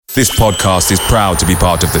This podcast is proud to be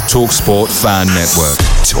part of the TalkSport Fan Network.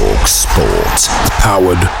 TalkSport.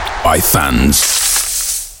 Powered by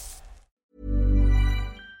fans.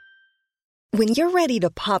 When you're ready to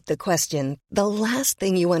pop the question, the last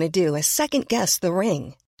thing you want to do is second-guess the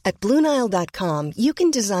ring. At BlueNile.com, you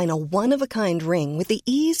can design a one-of-a-kind ring with the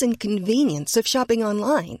ease and convenience of shopping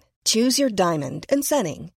online. Choose your diamond and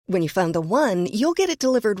setting. When you find the one, you'll get it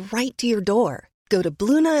delivered right to your door. Go to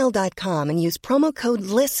BlueNile.com and use promo code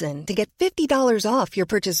LISTEN to get $50 off your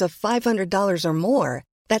purchase of $500 or more.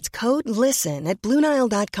 That's code LISTEN at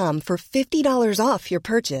BlueNile.com for $50 off your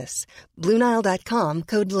purchase. BlueNile.com,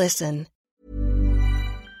 code LISTEN.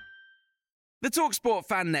 The TalkSport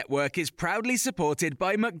Fan Network is proudly supported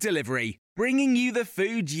by McDelivery, bringing you the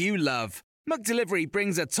food you love. McDelivery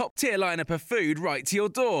brings a top-tier lineup of food right to your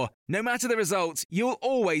door. No matter the result, you'll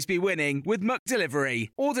always be winning with McDelivery.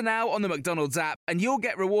 Order now on the McDonald's app and you'll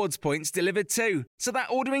get rewards points delivered too. So that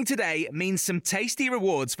ordering today means some tasty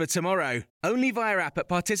rewards for tomorrow. Only via app at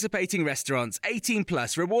participating restaurants. 18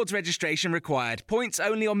 plus. Rewards registration required. Points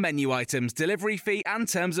only on menu items. Delivery fee and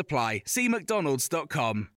terms apply. See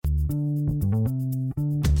mcdonalds.com.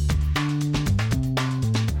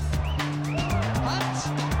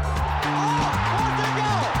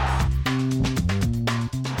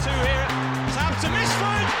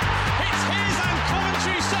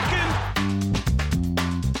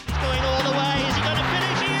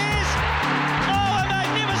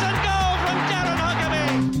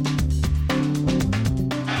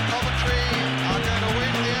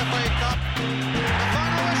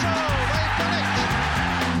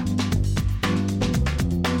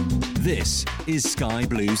 This is Sky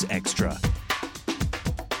Blues Extra.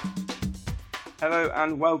 Hello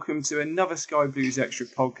and welcome to another Sky Blues Extra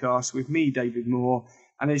podcast with me, David Moore.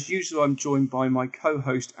 And as usual, I'm joined by my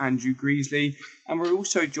co-host, Andrew Greasley. And we're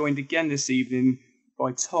also joined again this evening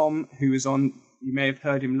by Tom, who was on, you may have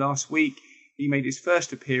heard him last week. He made his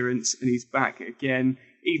first appearance and he's back again.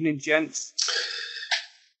 Evening, gents.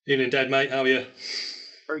 Evening, Dad, mate. How are you?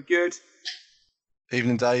 Very good.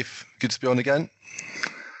 Evening, Dave. Good to be on again.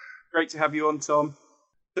 Great to have you on, Tom.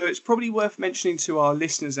 So it's probably worth mentioning to our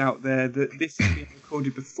listeners out there that this is being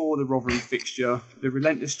recorded before the Rotherham fixture. The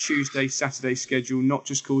relentless Tuesday-Saturday schedule not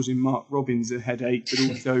just causing Mark Robbins a headache, but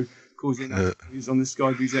also causing us who's on the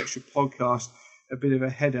Sky Blues Extra podcast a bit of a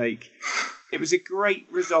headache. It was a great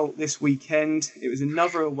result this weekend. It was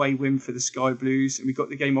another away win for the Sky Blues, and we got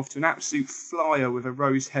the game off to an absolute flyer with a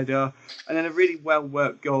Rose header, and then a really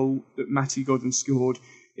well-worked goal that Matty Godden scored.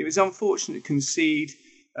 It was unfortunate to concede,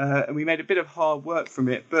 and we made a bit of hard work from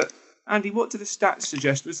it. But Andy, what do the stats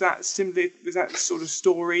suggest? Was that similar? Was that the sort of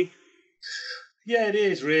story? Yeah, it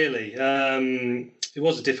is really. It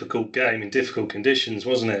was a difficult game in difficult conditions,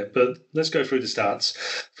 wasn't it? But let's go through the stats.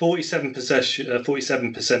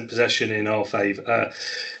 47% possession in our favour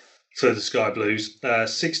for the Sky Blues.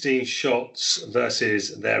 16 shots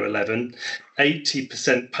versus their 11.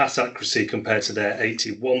 80% pass accuracy compared to their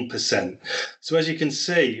 81%. So as you can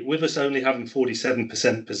see, with us only having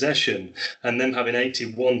 47% possession and them having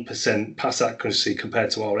 81% pass accuracy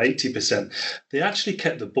compared to our 80%, they actually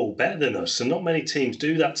kept the ball better than us. And not many teams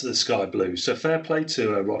do that to the Sky Blues. So fair play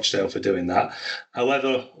to Rochdale for doing that.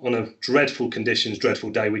 However, on a dreadful conditions,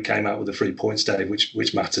 dreadful day, we came out with the 3 points, Dave,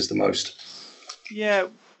 which matters the most. Yeah.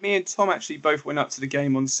 Me and Tom actually both went up to the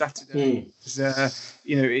game on Saturday.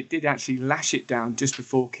 It did actually lash it down just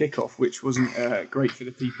before kickoff, which wasn't great for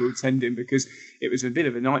the people attending because it was a bit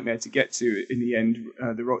of a nightmare to get to in the end,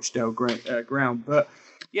 the Rochdale ground. But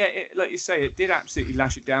yeah, like you say, it did absolutely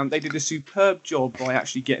lash it down. They did a superb job by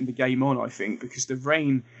actually getting the game on, I think, because the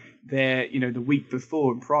rain there, the week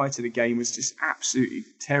before and prior to the game was just absolutely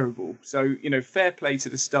terrible. So, fair play to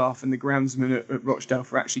the staff and the groundsmen at Rochdale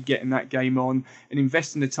for actually getting that game on and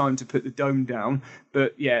investing the time to put the dome down.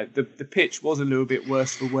 But yeah, the pitch was a little bit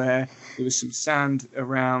worse for wear. There was some sand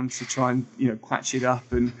around to try and, patch it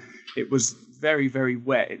up, and it was very, very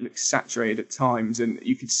wet. It looked saturated at times, and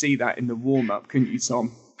you could see that in the warm-up, couldn't you,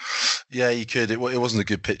 Tom? Yeah, you could. It wasn't a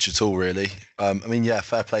good pitch at all, really.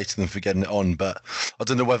 Fair play to them for getting it on, but I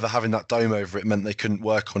don't know whether having that dome over it meant they couldn't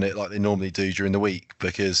work on it like they normally do during the week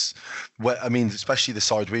because, especially the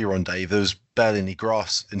side we were on, Dave, there was barely any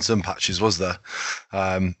grass in some patches, was there?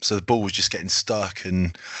 So the ball was just getting stuck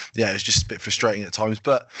and, it was just a bit frustrating at times.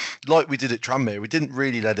 But like we did at Tranmere, we didn't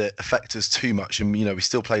really let it affect us too much and, we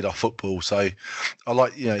still played our football. So I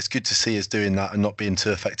like, it's good to see us doing that and not being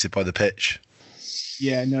too affected by the pitch.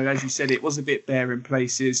 Yeah, no, as you said, it was a bit bare in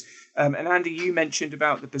places. And Andy, you mentioned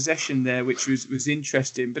about the possession there, which was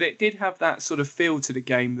interesting, but it did have that sort of feel to the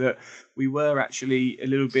game that we were actually a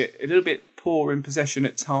little bit poor in possession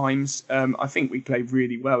at times. I think we played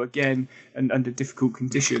really well again and under difficult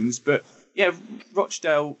conditions. But yeah,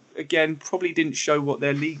 Rochdale again probably didn't show what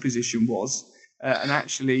their league position was, and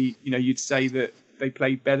actually, you'd say that they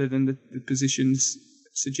played better than the positions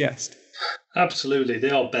suggest. Absolutely,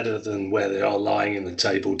 they are better than where they are lying in the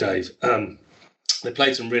table, Dave. They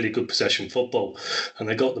played some really good possession football, and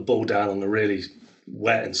they got the ball down on a really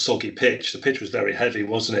wet and soggy pitch. The pitch was very heavy,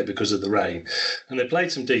 wasn't it, because of the rain? And they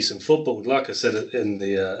played some decent football. Like I said in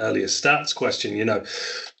the earlier stats question,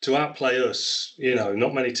 to outplay us,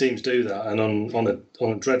 not many teams do that. And on a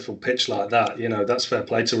dreadful pitch like that, that's fair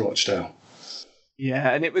play to Rochdale.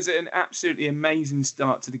 Yeah, and it was an absolutely amazing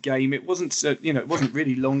start to the game. It wasn't, it wasn't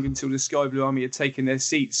really long until the Sky Blue Army had taken their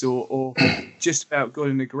seats or just about got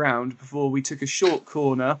in the ground before we took a short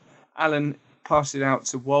corner. Alan passed it out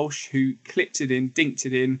to Walsh, who clipped it in, dinked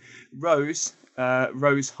it in. Rose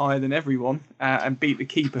higher than everyone and beat the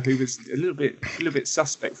keeper, who was a little bit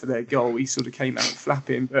suspect for their goal. He sort of came out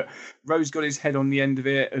flapping, but Rose got his head on the end of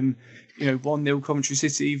it, and 1-0 Coventry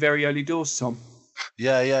City very early doors, Tom.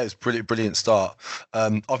 Yeah, it was brilliant start.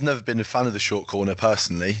 I've never been a fan of the short corner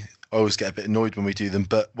personally. I always get a bit annoyed when we do them,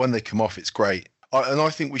 but when they come off, it's great. I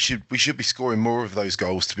think we should be scoring more of those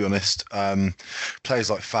goals, to be honest. Players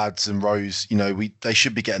like Fads and Rose, they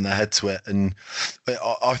should be getting their head to it. And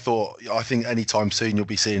I think anytime soon you'll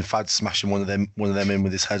be seeing Fads smashing one of them in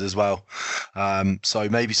with his head as well. So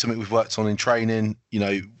maybe something we've worked on in training.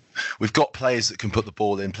 We've got players that can put the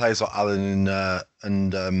ball in. Players like Alan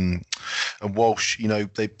and Walsh.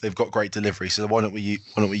 They've got great delivery. So why don't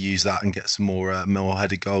we use that and get some more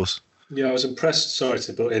headed goals? Yeah, I was impressed. Sorry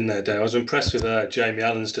to put in there, Dave. I was impressed with Jamie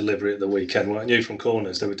Allen's delivery at the weekend, weren't you, from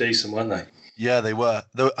corners? They were decent, weren't they? Yeah, they were.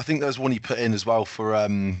 I think there was one he put in as well for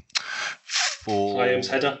Hyam's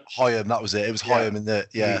header. Hyam, that was it. It was Hyam in there.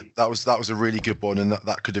 Yeah, that was a really good one, and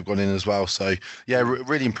that could have gone in as well. So yeah,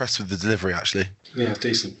 really impressed with the delivery actually. Yeah,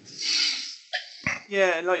 decent.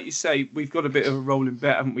 Yeah, and like you say, we've got a bit of a rolling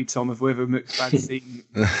bet, haven't we, Tom, of whether McFad's seen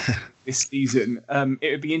this season.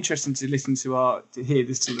 It would be interesting to listen to hear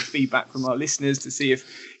this sort of feedback from our listeners to see if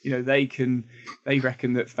they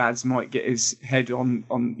reckon that Fads might get his head on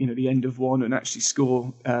the end of one and actually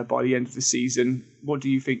score by the end of the season. What do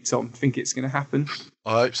you think, Tom? Think it's going to happen?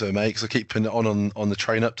 I hope so, mate, because I keep putting it on the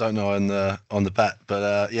train up, don't I, on the bet.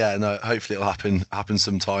 But hopefully it'll happen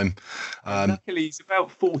sometime. Luckily, it's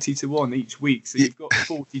about 40-1 each week, so you've got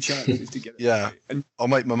 40 chances to get it. Yeah, right. And I'll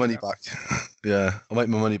make my money back. Yeah, I'll make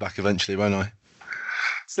my money back eventually, won't I?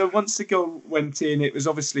 So once the goal went in, it was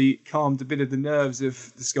obviously calmed a bit of the nerves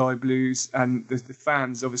of the Sky Blues and the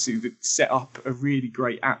fans, obviously, that set up a really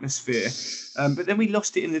great atmosphere. But then we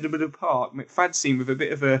lost it in the middle of the park. McFadden seemed with a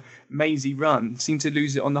bit of a mazy run, seemed to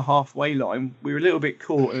lose it on the halfway line. We were a little bit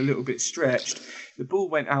caught and a little bit stretched. The ball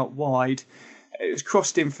went out wide. It was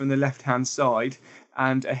crossed in from the left-hand side,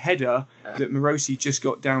 and a header that Morosi just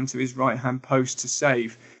got down to his right-hand post to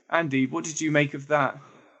save. Andy, what did you make of that?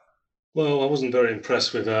 Well, I wasn't very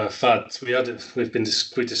impressed with Fad.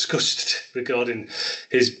 We discussed regarding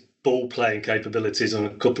his ball playing capabilities on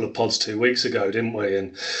a couple of pods 2 weeks ago, didn't we?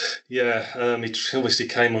 And yeah, he obviously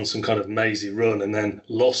came on some kind of mazy run and then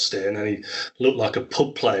lost it, and then he looked like a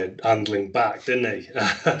pub player handling back, didn't he?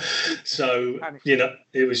 So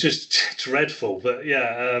it was just dreadful. But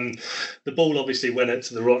yeah, the ball obviously went out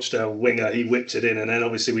to the Rochdale winger. He whipped it in, and then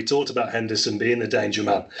obviously we talked about Henderson being the danger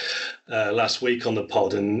man last week on the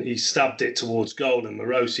pod, and he stabbed it towards goal, and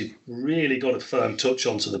Morosi really got a firm touch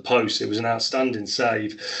onto the post. It was an outstanding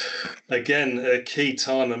save. Again, a key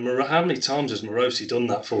time. And how many times has Morosi done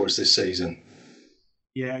that for us this season?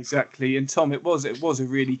 Yeah, exactly. And Tom, it was a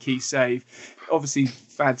really key save. Obviously,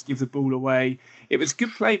 Fads give the ball away. It was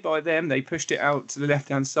good play by them. They pushed it out to the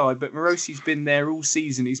left-hand side, but Morosi's been there all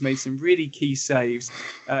season. He's made some really key saves.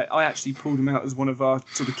 I actually pulled him out as one of our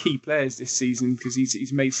sort of key players this season because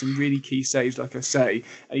he's made some really key saves, like I say,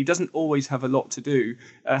 and he doesn't always have a lot to do.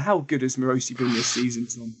 How good has Morosi been this season,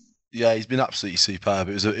 Tom? Yeah, he's been absolutely superb.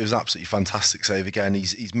 It was an absolutely fantastic save again.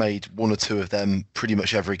 He's made one or two of them pretty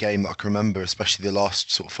much every game that I can remember, especially the last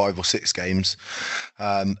sort of 5 or 6 games,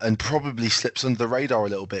 and probably slips under the radar a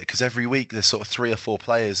little bit because every week there's sort of 3 or 4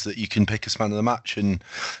 players that you can pick as man of the match, and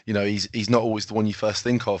he's not always the one you first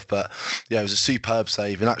think of. But yeah, it was a superb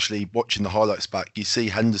save, and actually watching the highlights back, you see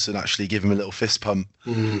Henderson actually give him a little fist pump,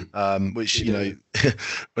 which when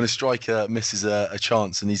a striker misses a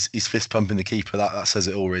chance and he's fist pumping the keeper, that says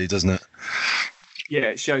it all, really, doesn't it? Yeah,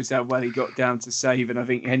 it shows how well he got down to save, and I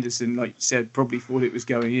think Henderson, like you said, probably thought it was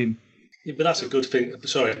going in. Yeah, but that's a good thing.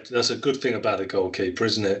 Sorry, that's a good thing about a goalkeeper,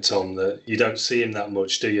 isn't it, Tom? That you don't see him that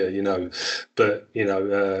much, do you? But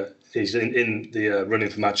he's in the running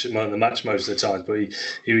for the match most of the time, but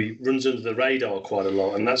he runs under the radar quite a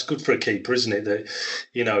lot, and that's good for a keeper, isn't it? That,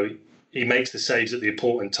 you know, he makes the saves at the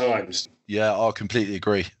important times. Yeah, I completely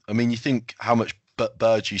agree. I mean, you think how much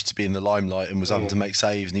Burge used to be in the limelight and was having to make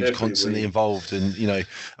saves, and he was constantly involved, and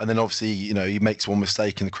and then obviously he makes one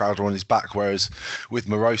mistake and the crowd are on his back, whereas with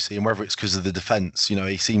Morosi, and whether it's because of the defence,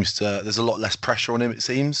 he seems to, there's a lot less pressure on him, it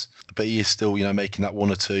seems, but he is still making that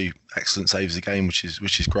one or two excellent saves a game, which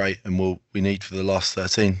is great, and we need for the last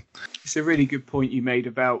 13. It's a really good point you made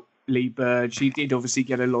about Lee Burge. He did obviously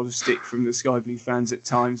get a lot of stick from the Sky Blue fans at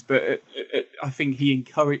times, but I think he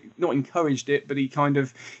not encouraged it, but he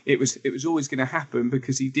it was always going to happen,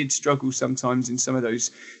 because he did struggle sometimes in some of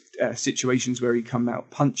those situations where he come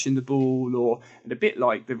out punching the ball, and a bit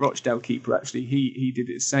like the Rochdale keeper, actually, he did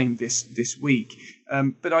it the same this week.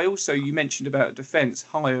 But you mentioned about defence.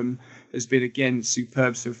 Hyam has been again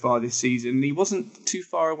superb so far this season. He wasn't too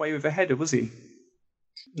far away with a header, was he?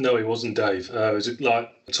 No, he wasn't, Dave. It was like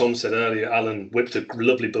Tom said earlier, Alan whipped a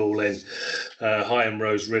lovely ball in. Hyam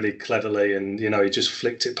rose really cleverly, and he just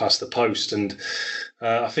flicked it past the post. And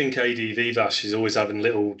I think AD Vivash is always having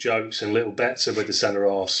little jokes and little bets with the centre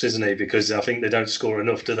halves, isn't he? Because I think they don't score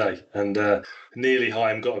enough, do they? And nearly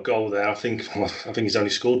Hyam got a goal there. I think he's only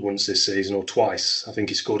scored once this season, or twice. I think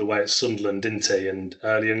he scored away at Sunderland, didn't he? And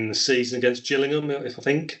earlier in the season against Gillingham, if I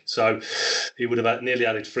think. So he would have nearly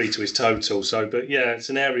added 3 to his total. So, but yeah, it's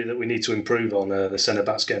an area that we need to improve on. The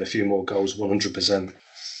centre-backs getting a few more goals, 100%.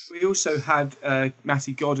 We also had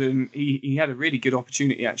Matty Godden. He had a really good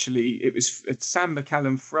opportunity, actually. It was a Sam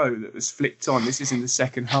McCallum throw that was flicked on. This is in the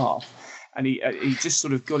second half. And he just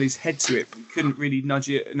sort of got his head to it, but couldn't really nudge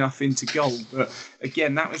it enough into goal. But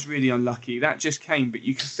again, that was really unlucky. That just came, but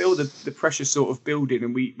you could feel the pressure sort of building,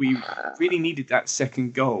 and we really needed that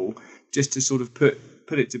second goal just to sort of put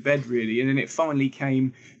it to bed, really. And then it finally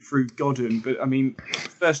came through Godden. But I mean,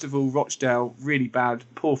 first of all, Rochdale, really bad,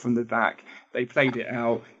 poor from the back. They played it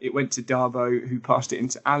out. It went to Darbo, who passed it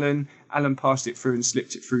into Allen. Allen passed it through and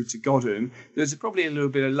slipped it through to Godden. There's probably a little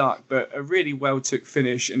bit of luck, but a really well-took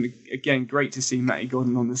finish. And again, great to see Matty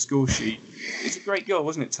Godden on the score sheet. It's a great goal,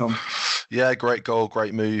 wasn't it, Tom? Yeah, great goal,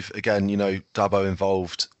 great move. Again, Darbo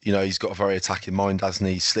involved. He's got a very attacking mind, hasn't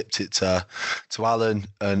he? Slipped it to Allen,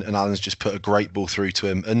 and Allen's just put a great ball through to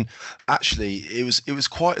him. And actually, it was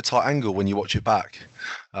quite a tight angle when you watch it back.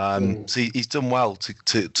 So he's done well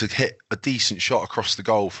to hit a decent shot across the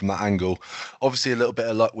goal from that angle. Obviously, a little bit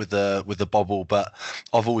of luck with the bobble, but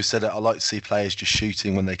I've always said it. I like to see players just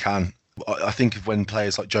shooting when they can. I think of when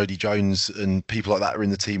players like Jody Jones and people like that are in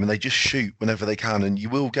the team, and they just shoot whenever they can, and you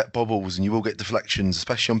will get bobbles and you will get deflections,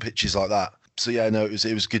 especially on pitches like that. So yeah, no, it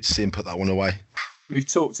was good to see him put that one away. We've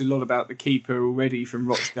talked a lot about the keeper already from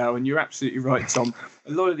Rochdale, and you're absolutely right, Tom.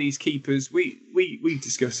 A lot of these keepers, we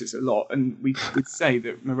discuss this a lot, and we would say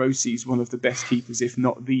that Morosi is one of the best keepers, if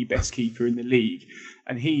not the best keeper in the league,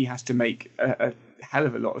 and he has to make a hell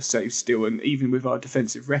of a lot of saves still, and even with our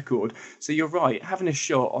defensive record. So you're right, having a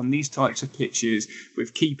shot on these types of pitches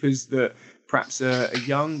with keepers that perhaps are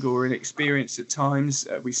young or inexperienced at times.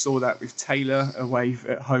 We saw that with Taylor away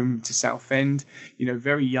at home to Southend.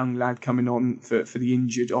 Very young lad coming on for the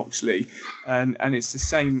injured Oxley. And it's the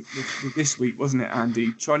same with this week, wasn't it,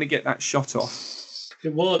 Andy? Trying to get that shot off.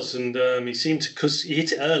 It was, and he seemed to, because he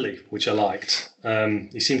hit it early, which I liked.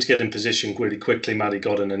 He seemed to get in position really quickly, Matty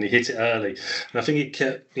Godden, and he hit it early. And I think he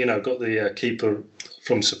kept, got the keeper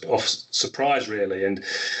off surprise, really, and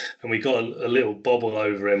we got a little bobble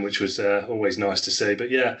over him, which was always nice to see. But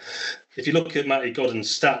yeah, if you look at Matty Godden's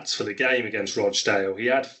stats for the game against Rochdale, he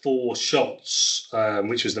had 4 shots,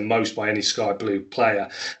 which was the most by any Sky Blue player,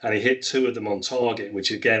 and he hit 2 of them on target,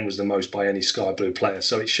 which again was the most by any Sky Blue player.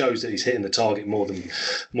 So it shows that he's hitting the target more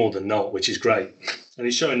than not, which is great, and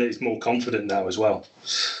he's showing that he's more confident now as well.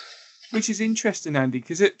 Which is interesting, Andy,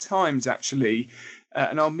 because at times actually.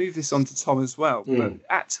 And I'll move this on to Tom as well. But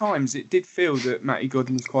at times, it did feel that Matty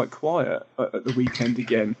Godden was quite quiet at the weekend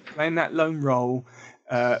again, playing that lone role.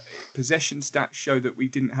 Possession stats show that we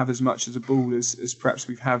didn't have as much as a ball as perhaps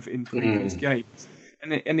we have in previous games.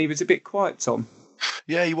 And he was a bit quiet, Tom.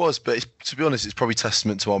 Yeah, he was. But to be honest, it's probably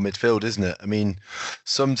testament to our midfield, isn't it? I mean,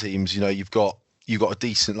 some teams, you've got a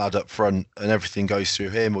decent lad up front and everything goes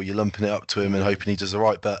through him, or you're lumping it up to him and hoping he does all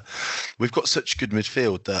right. But we've got such good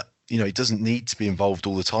midfield that he doesn't need to be involved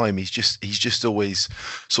all the time. He's just always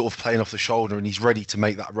sort of playing off the shoulder, and he's ready to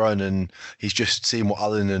make that run, and he's just seeing what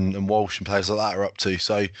Allen and Walsh and players like that are up to.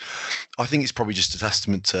 So I think it's probably just a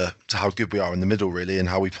testament to how good we are in the middle, really, and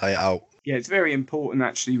how we play it out Yeah, it's very important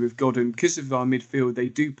actually with Godden because of our midfield. They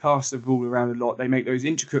do pass the ball around a lot. They make those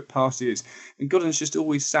intricate passes, and Godden's just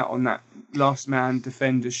always sat on that last man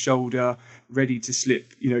defender's shoulder, ready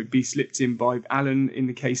to be slipped in by Allen in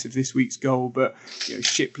the case of this week's goal. But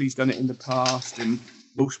Shipley's done it in the past, and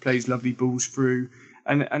Walsh plays lovely balls through,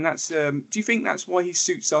 and that's. Do you think that's why he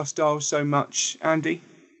suits our style so much, Andy?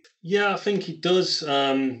 Yeah, I think he does.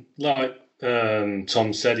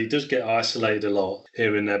 Tom said, he does get isolated a lot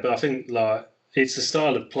here and there, but I think it's the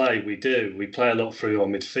style of play we do. We play a lot through our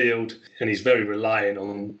midfield, and he's very reliant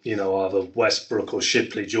on either Westbrook or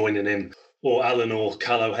Shipley joining him, or Allen or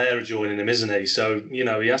Cal O'Hara joining him, isn't he? So he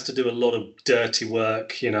has to do a lot of dirty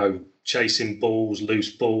work, chasing balls, loose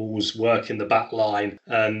balls, working the back line,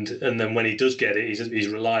 and then when he does get it, he's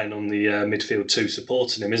relying on the midfield two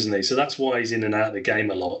supporting him, isn't he? So that's why he's in and out of the game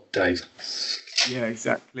a lot, Dave. Yeah,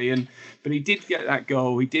 exactly. But he did get that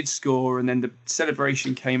goal, he did score, and then the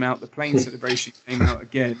celebration came out, the plane celebration came out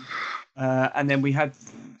again. And then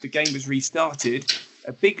the game was restarted,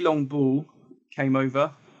 a big long ball came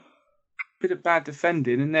over, bit of bad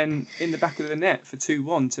defending, and then in the back of the net for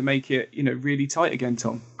 2-1 to make it, really tight again,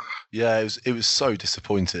 Tom. Yeah, it was so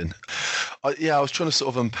disappointing. I was trying to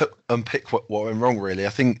sort of unpick what went wrong, really.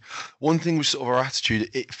 I think one thing was sort of our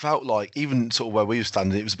attitude. It felt like, even sort of where we were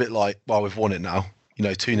standing, it was a bit like, well, we've won it now.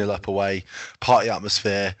 2-0 up away, party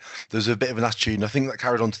atmosphere. There was a bit of an attitude, and I think that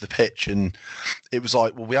carried on to the pitch, and it was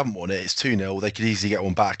like, well, we haven't won it. It's 2-0. They could easily get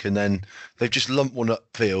one back, and then they've just lumped one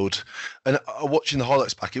upfield. And watching the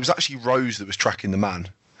highlights back, it was actually Rose that was tracking the man.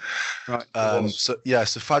 Right. So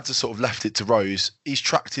Fads has sort of left it to Rose. He's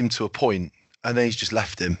tracked him to a point, and then he's just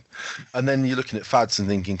left him. And then you're looking at Fads and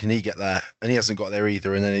thinking, can he get there? And he hasn't got there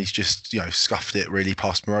either. And then he's just, scuffed it really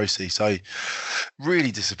past Morosi. So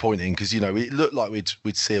really disappointing because, it looked like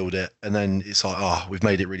we'd sealed it. And then it's like, we've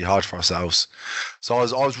made it really hard for ourselves. So I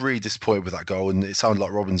was really disappointed with that goal, and it sounded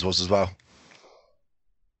like Robbins was as well.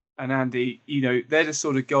 And Andy, they're the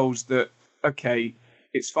sort of goals that, okay,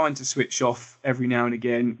 it's fine to switch off every now and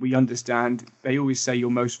again. We understand. They always say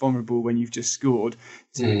you're most vulnerable when you've just scored,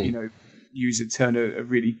 to, use a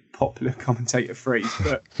really popular commentator phrase.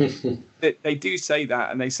 But they do say that,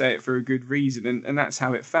 and they say it for a good reason. And that's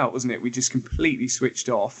how it felt, wasn't it? We just completely switched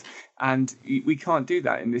off. And we can't do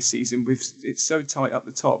that in this season. It's so tight up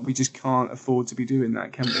the top. We just can't afford to be doing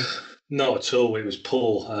that, can we? Not at all. It was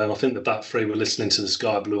poor. I think the back three were listening to the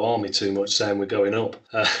Sky Blue Army too much, saying we're going up.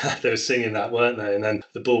 They were singing that, weren't they? And then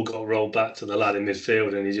the ball got rolled back to the lad in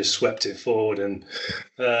midfield, and he just swept it forward. And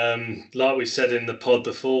like we said in the pod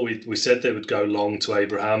before, we said they would go long to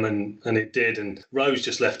Abraham, and it did. And Rose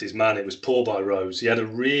just left his man. It was poor by Rose. He had a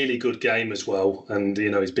really good game as well, and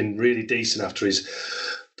he's been really decent after his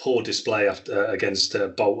poor display against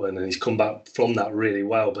Bolton, and he's come back from that really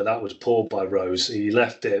well, but that was poor by Rose. He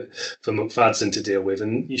left it for McFadzean to deal with,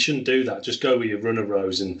 and you shouldn't do that. Just go with your runner,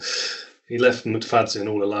 Rose, and he left McFadzean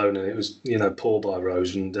all alone, and it was poor by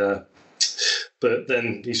Rose. And but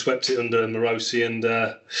then he swept it under Morosi, and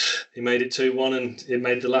he made it 2-1, and it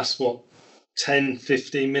made the last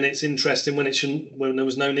 10-15 minutes interesting when there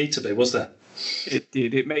was no need to be, was there? It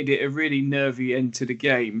did. It made it a really nervy end to the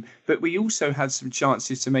game. But we also had some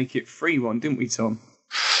chances to make it 3-1, didn't we, Tom?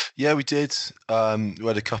 Yeah, we did. We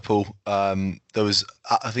had a couple. There was,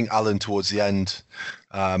 I think, Allen towards the end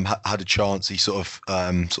had a chance. He sort of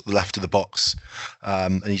left of the box,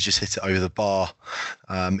 and he just hit it over the bar.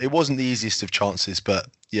 It wasn't the easiest of chances, but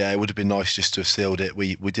yeah, it would have been nice just to have sealed it.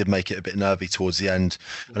 We did make it a bit nervy towards the end.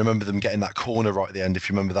 I remember them getting that corner right at the end, if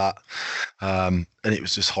you remember that. And it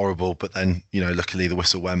was just horrible. But then, luckily the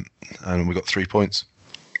whistle went and we got 3 points.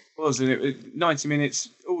 Wasn't it? 90 minutes,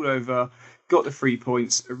 all over. Got the 3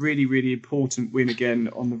 points. A really, really important win again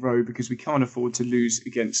on the road, because we can't afford to lose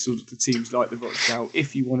against sort of the teams like the Rochdale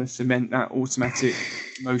if you want to cement that automatic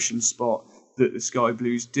promotion spot that the Sky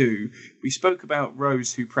Blues do. We spoke about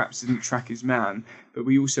Rose, who perhaps didn't track his man, but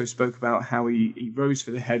we also spoke about how he rose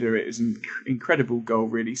for the header. It was an incredible goal,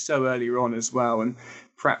 really, so earlier on as well, and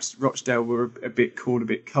perhaps Rochdale were a bit caught a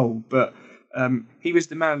bit cold, but he was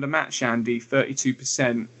the man of the match, Andy,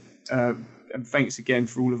 32%. And thanks again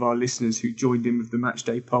for all of our listeners who joined in with the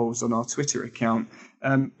Matchday polls on our Twitter account.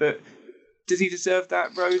 But does he deserve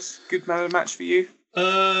that, Rose? Good man of the match for you?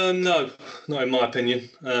 No, not in my opinion.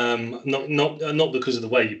 Not because of the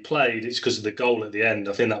way he played. It's because of the goal at the end.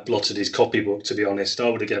 I think that blotted his copybook, to be honest. I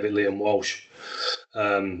would have given it Liam Walsh.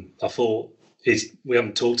 I thought we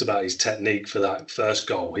haven't talked about his technique for that first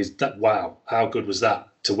goal. Wow, how good was that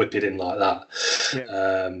to whip it in like that?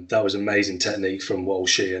 Yeah. That was amazing technique from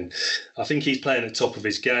Walshy, and I think he's playing at the top of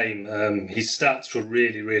his game. His stats were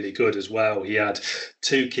really, really good as well. He had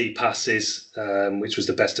 2 key passes, which was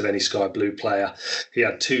the best of any Sky Blue player. He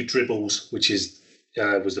had 2 dribbles, which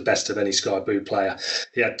was the best of any Sky Blue player.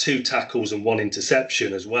 He had 2 tackles and 1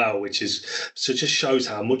 interception as well, which just shows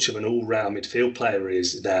how much of an all-round midfield player he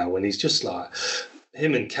is now. And he's just like,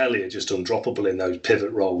 him and Kelly are just undroppable in those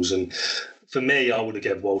pivot roles. And for me, I would have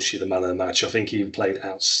given Walshy the man of the match. I think he played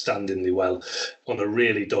outstandingly well on a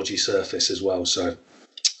really dodgy surface as well. So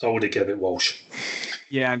I would have given it Walsh.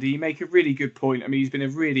 Yeah, Andy, you make a really good point. I mean, he's been a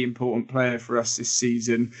really important player for us this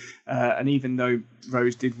season. And even though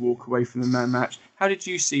Rose did walk away from the man match, how did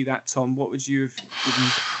you see that, Tom? What would you have given?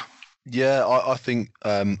 Yeah, I think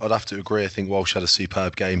I'd have to agree. I think Walsh had a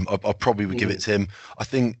superb game. I probably would give it to him. I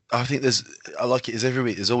think I like it as every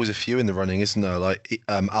week. There's always a few in the running, isn't there? Like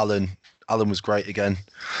Alan was great again.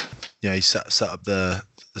 Yeah, he set up the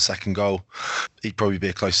second goal. He'd probably be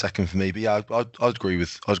a close second for me. But yeah, I'd agree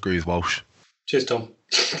with Walsh. Cheers, Tom.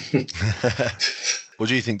 What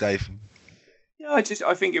do you think, Dave? Yeah, I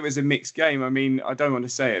think it was a mixed game. I mean, I don't want to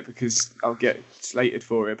say it because I'll get slated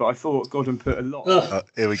for it, but I thought Godden put a lot.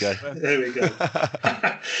 Here we go. Here we go.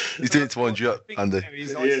 He's doing it to wind you up, Andy.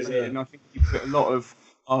 He's isolated, and I think he put a lot of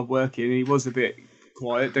hard work in. He was a bit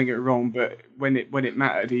quiet, don't get me wrong, but when it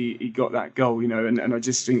mattered, he got that goal, and I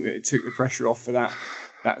just think that it took the pressure off for that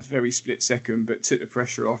very split second, but took the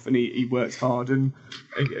pressure off, and he worked hard and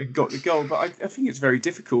got the goal. But I think it's very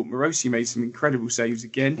difficult. Morosi made some incredible saves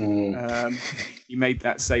again. He made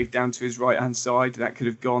that save down to his right-hand side. That could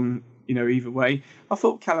have gone, either way. I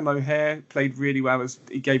thought Callum O'Hare played really well. As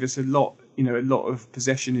he gave us a lot of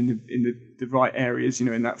possession in the right areas,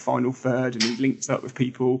 in that final third, and he linked up with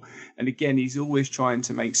people. And again, he's always trying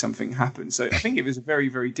to make something happen. So I think it was very,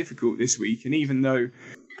 very difficult this week. And even though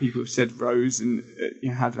people have said Rose and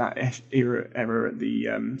had that error at the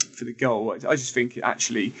for the goal, I just think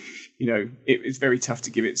actually, it's very tough to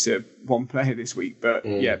give it to one player this week. But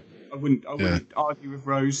yeah, I wouldn't argue with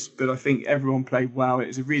Rose, but I think everyone played well. It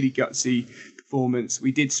was a really gutsy performance.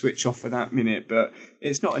 We did switch off for that minute, but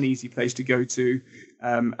it's not an easy place to go to.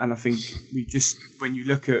 And I think when you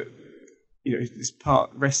look at this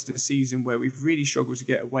rest of the season where we've really struggled to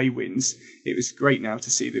get away wins, it was great now to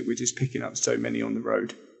see that we're just picking up so many on the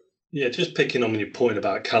road. Yeah, just picking on your point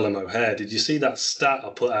about Callum O'Hare, did you see that stat I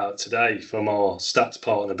put out today from our stats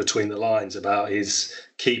partner Between the Lines about his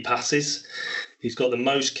key passes? He's got the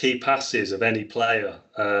most key passes of any player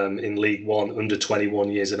in League One under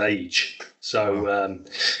 21 years of age. So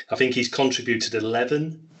I think he's contributed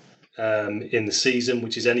 11 in the season,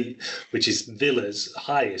 which is Villa's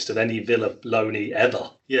highest of any Villa loanee ever.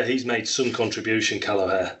 Yeah, he's made some contribution, Cal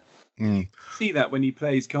O'Hare. See that when he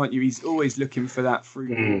plays, can't you? He's always looking for that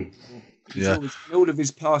through. Yeah. All of his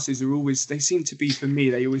passes are always, they seem to be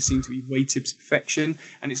weighted to perfection.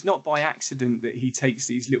 And it's not by accident that he takes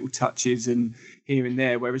these little touches and here and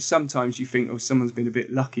there, whereas sometimes you think, someone's been a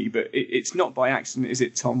bit lucky, but it's not by accident, is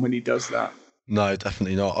it, Tom, when he does that? No,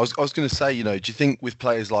 definitely not. I was going to say, do you think with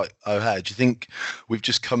players like O'Hare, do you think we've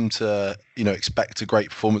just come to, expect a great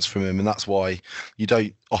performance from him, and that's why you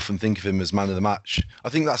don't often think of him as man of the match? I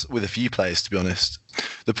think that's with a few players, to be honest.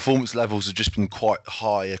 The performance levels have just been quite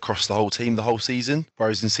high across the whole team the whole season,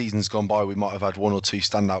 whereas in seasons gone by, we might have had one or two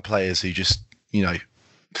standout players who just,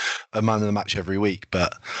 a man of the match every week.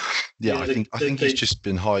 But I think he's just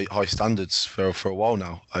been high standards for a while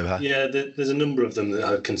now. O'Hare. Yeah, there's a number of them that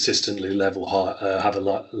are consistently have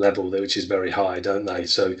a level which is very high, don't they?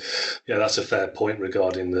 So yeah, that's a fair point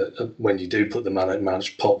regarding that. When you do put the man of the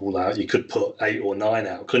match pool out, you could put 8 or 9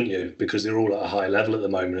 out, couldn't you? Because they're all at a high level at the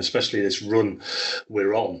moment, especially this run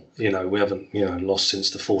we're on. We haven't lost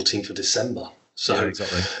since the 14th of December. So yeah,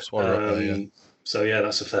 exactly. That's why we're up there, yeah. So yeah,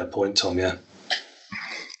 that's a fair point, Tom. Yeah.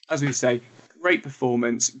 As we say, great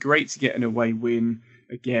performance, great to get an away win.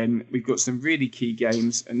 Again, we've got some really key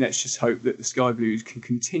games, and let's just hope that the Sky Blues can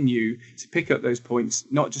continue to pick up those points,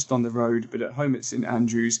 not just on the road, but at home at St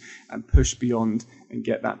Andrews, and push beyond and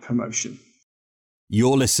get that promotion.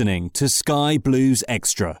 You're listening to Sky Blues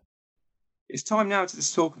Extra. It's time now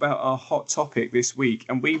to talk about our hot topic this week,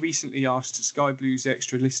 and we recently asked Sky Blues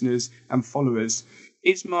Extra listeners and followers,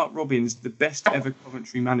 is Mark Robins the best ever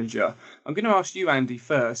Coventry manager? I'm going to ask you, Andy,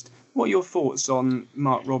 first. What are your thoughts on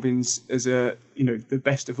Mark Robins as the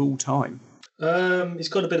best of all time? He's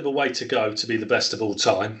got a bit of a way to go to be the best of all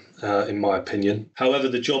time, in my opinion. However,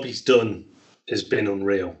 the job he's done has been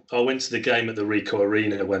unreal. I went to the game at the Ricoh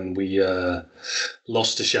Arena when we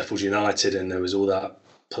lost to Sheffield United, and there was all that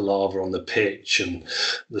palaver on the pitch and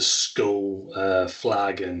the school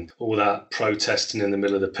flag and all that protesting in the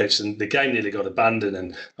middle of the pitch, and the game nearly got abandoned.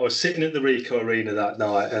 And I was sitting at the Ricoh Arena that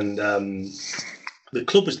night, and the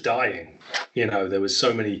club was dying. There was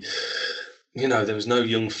so many. There was no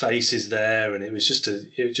young faces there, and it just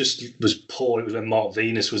was poor. It was when Mark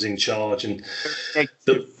Venus was in charge, and it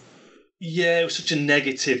was such a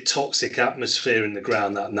negative, toxic atmosphere in the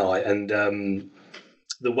ground that night. And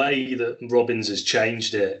the way that Robins has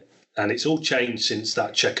changed it, and it's all changed since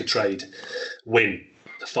that Checkatrade win,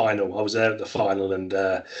 the final. I was there at the final, and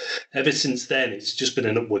ever since then, it's just been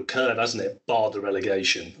an upward curve, hasn't it? Bar the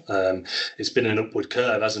relegation, it's been an upward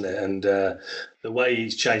curve, hasn't it? And the way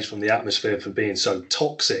he's changed from the atmosphere from being so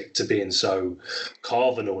toxic to being so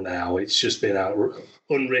carvinal now, it's just been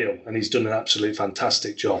unreal, and he's done an absolutely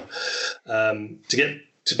fantastic job. To get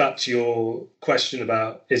back to your question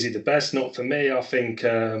about is he the best? Not for me. I think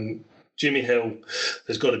Jimmy Hill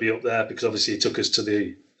has got to be up there, because obviously he took us to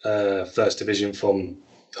the first division from,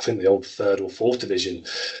 I think, the old third or fourth division,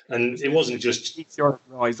 and it wasn't just meteoric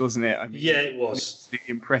rise, wasn't it? It was the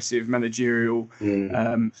impressive managerial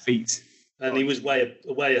feat. And he was way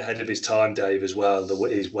ahead of his time, Dave, as well.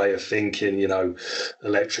 His way of thinking,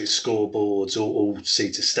 electric scoreboards, all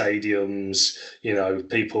seater stadiums,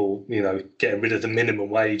 people, getting rid of the minimum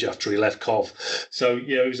wage after he left Cov. So,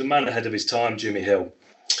 he was a man ahead of his time, Jimmy Hill.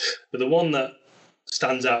 But the one that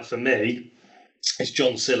stands out for me is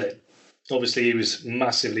John Sillett. Obviously, he was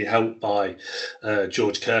massively helped by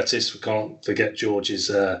George Curtis. We can't forget George's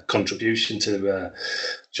contribution to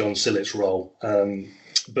John Sillett's role.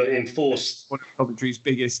 But in force, one of Coventry's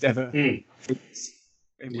biggest ever feats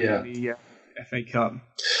in winning the FA Cup.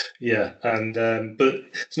 Yeah, and but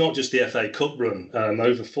it's not just the FA Cup run.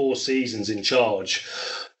 Over 4 seasons in charge,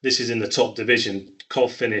 this is in the top division.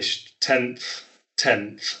 Cov finished 10th,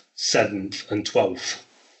 7th, and 12th.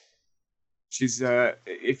 Which is,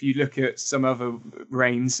 if you look at some other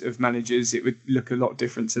reigns of managers, it would look a lot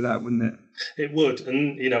different to that, wouldn't it? It would,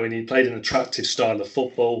 and and he played an attractive style of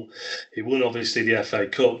football. He won obviously the FA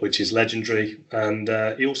Cup, which is legendary, and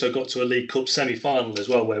he also got to a League Cup semi-final as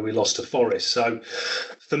well, where we lost to Forest. So,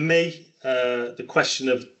 for me, the question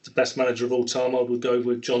of the best manager of all time, I would go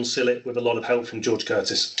with John Sillett, with a lot of help from George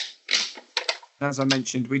Curtis. As I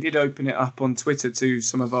mentioned, we did open it up on Twitter to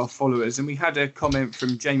some of our followers, and we had a comment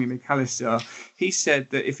from Jamie McAllister. He said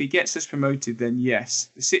that if he gets us promoted, then yes,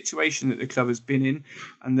 the situation that the club has been in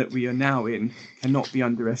and that we are now in cannot be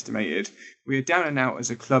underestimated. We are down and out as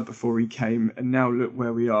a club before he came, and now look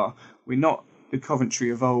where we are. We're not the Coventry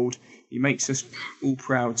of old. He makes us all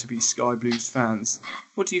proud to be Sky Blues fans.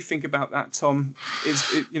 What do you think about that, Tom?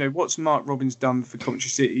 What's Mark Robins done for Coventry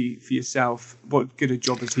City, for yourself? What good a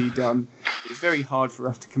job has he done? It's very hard for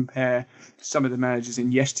us to compare some of the managers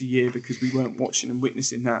in yesteryear because we weren't watching and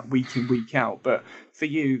witnessing that week in, week out. But for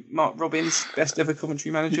you, Mark Robins, best ever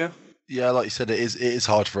Coventry manager? Yeah, like you said, it is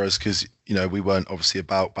hard for us because we weren't obviously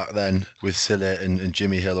about back then with Sillett and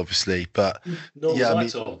Jimmy Hill, obviously. But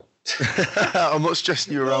Tom. I'm not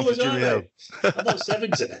stressing you around for Jimmy Hill. I'm not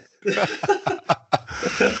 70.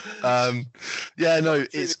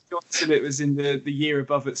 It's John Sillett was in the year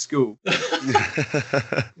above at school.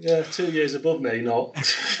 Yeah, 2 years above me, not.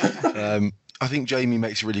 I think Jamie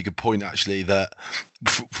makes a really good point, actually, that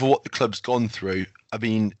for what the club's gone through, I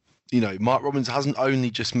mean, Mark Robins hasn't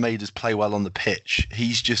only just made us play well on the pitch,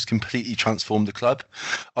 he's just completely transformed the club.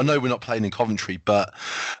 I know we're not playing in Coventry, but,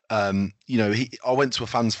 I went to a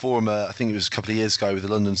fans forum, I think it was a couple of years ago with the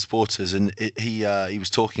London supporters, and he was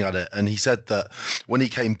talking at it, and he said that when he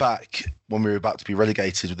came back, when we were about to be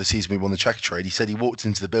relegated with the season we won the Checkatrade, he said he walked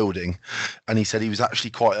into the building and he said he was actually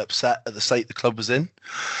quite upset at the state the club was in.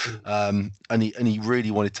 And he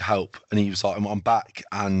really wanted to help. And he was like, I'm back.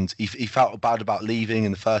 And he felt bad about leaving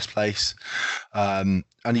in the first place. And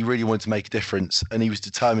he really wanted to make a difference. And he was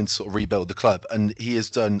determined to sort of rebuild the club. And he has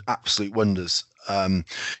done absolute wonders. The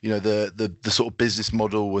sort of business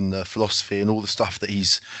model and the philosophy and all the stuff that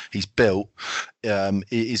he's built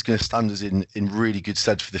is going to stand us in really good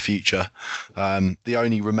stead for the future. The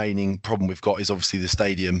only remaining problem we've got is obviously the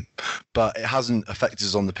stadium, but it hasn't affected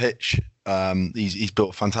us on the pitch. He's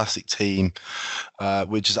built a fantastic team,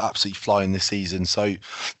 which is absolutely flying this season. So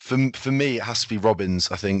for me, it has to be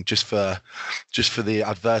Robins. I think just for the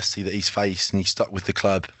adversity that he's faced, and he's stuck with the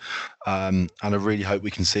club. And I really hope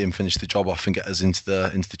we can see him finish the job off and get us into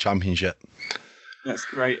the Championship. That's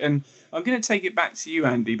great. And I'm going to take it back to you,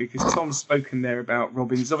 Andy, because Tom's spoken there about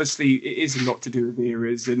Robins. Obviously, it is a lot to do with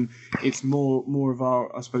eras, and it's more of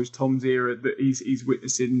our, I suppose, Tom's era that he's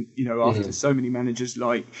witnessing, after so many managers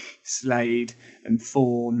like Slade and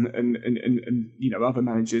Thorne and other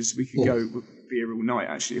managers. We could go be here all night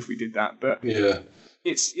actually if we did that. But yeah,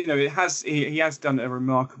 it's he has done a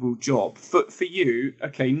remarkable job. For you,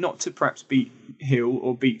 okay, not to perhaps beat Hill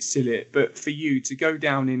or beat Sillett, but for you to go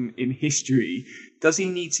down in history, does he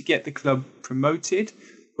need to get the club promoted,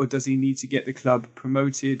 or does he need to get the club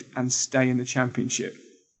promoted and stay in the Championship?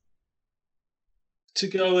 To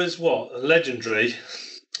go as what? Legendary.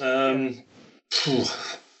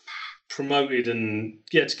 Promoted to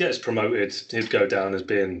get us promoted, he'd go down as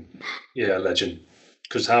being a legend.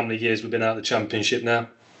 Because how many years we've been out of the Championship now?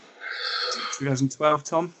 2012,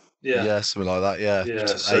 Tom? Yeah, something like that, yeah.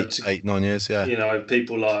 So 9 years, yeah.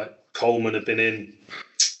 People like Coleman have been in,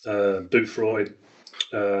 Boothroyd,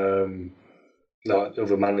 like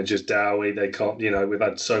other managers, Dowie, they can't, we've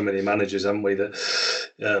had so many managers, haven't we,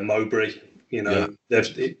 that Mowbray,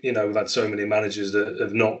 we've had so many managers that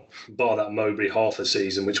have not, bar that Mowbray half a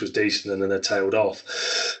season, which was decent, and then they're tailed off.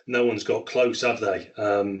 No one's got close, have they,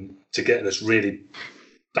 to getting us really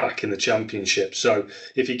back in the Championship. So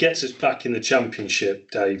if he gets us back in the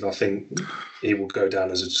Championship, Dave, I think he will go down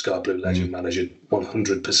as a Sky Blue legend manager,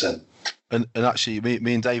 100%. And actually,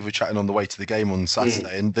 me and Dave were chatting on the way to the game on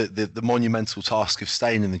Saturday, and the monumental task of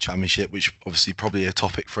staying in the Championship, which obviously probably a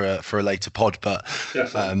topic for a later pod, but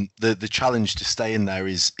the challenge to stay in there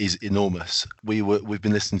is enormous. We've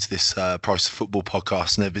been listening to this Price of Football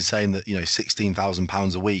podcast, and they've been saying that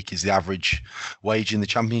 £16,000 a week is the average wage in the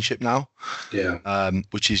Championship now. Yeah,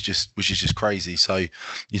 which is just crazy. So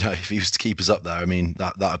if he was to keep us up there, I mean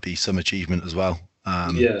that would be some achievement as well.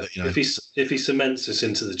 If he cements us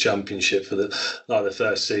into the Championship for the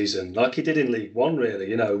first season, like he did in League One,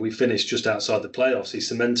 really, we finished just outside the playoffs. He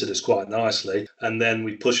cemented us quite nicely, and then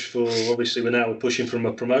we pushed for. Obviously, we're pushing from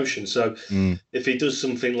a promotion. So if he does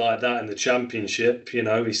something like that in the Championship,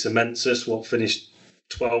 he cements us. Finished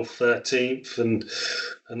 12th, 13th,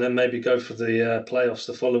 and then maybe go for the playoffs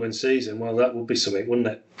the following season. Well, that would be something, wouldn't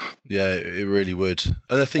it? Yeah, it really would.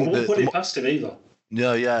 And I think I won't put it past him either.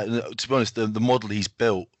 Yeah. To be honest, the model he's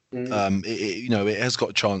built, it has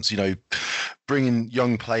got a chance. Bringing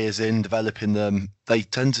young players in, developing them, they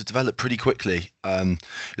tend to develop pretty quickly.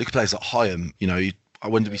 Look at players like Hyam.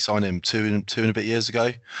 When did we sign him? Two and a bit years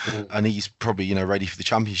ago, and he's probably ready for the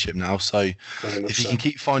Championship now. So if he can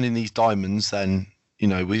keep finding these diamonds, then we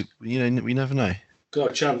never know.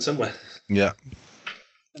 Got a chance, haven't we? Yeah.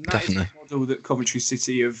 And that definitely. is the model that Coventry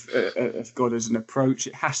City have got as an approach.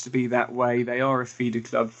 It has to be that way. They are a feeder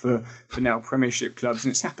club for now Premiership clubs,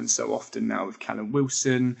 and it's happened so often now with Callum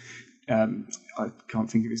Wilson. I can't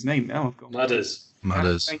think of his name now. I've got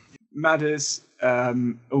Madders.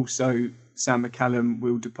 Also, Sam McCallum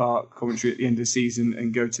will depart Coventry at the end of the season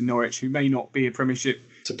and go to Norwich, who may not be a Premiership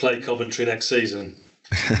to play Coventry next season.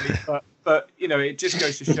 But it just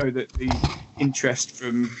goes to show that the interest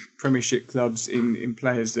from Premiership clubs in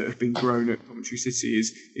players that have been grown at Coventry City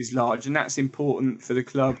is large, and that's important for the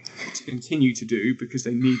club to continue to do, because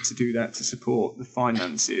they need to do that to support the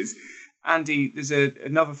finances. Andy, there's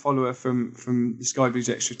another follower from the Sky Blues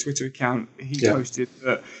Extra Twitter account. He posted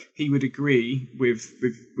that he would agree with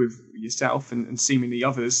yourself and seemingly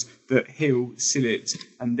others that Hill, Sillett,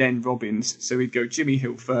 and then Robins. So he'd go Jimmy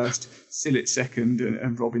Hill first, Sillett second,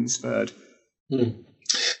 and Robins third.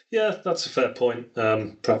 Yeah, that's a fair point.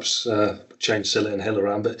 Perhaps change Sillett and Hill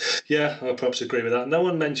around, but yeah, I perhaps agree with that. No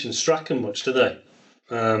one mentioned Strachan much, do they?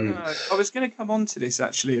 I was going to come on to this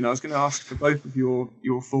actually, and I was going to ask for both of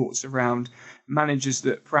your thoughts around managers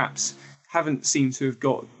that perhaps haven't seemed to have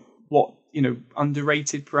got what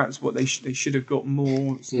underrated, perhaps what they should have got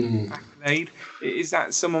more sort of accolade. Is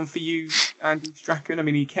that someone for you, Andy Strachan? I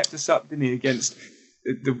mean, he kept us up, didn't he? Against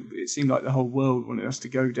it seemed like the whole world wanted us to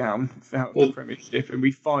go down without the Premiership, and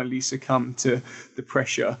we finally succumbed to the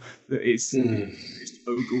pressure that is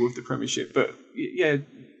ogle of the Premiership. But yeah.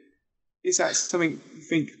 Is that something you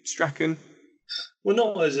think, Strachan? Well,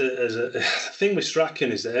 not as a thing with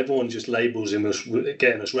Strachan is that everyone just labels him as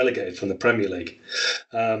getting us relegated from the Premier League.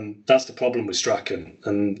 That's the problem with Strachan,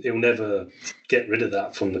 and he'll never get rid of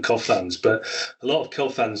that from the Cov fans. But a lot of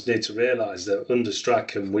Cov fans need to realise that under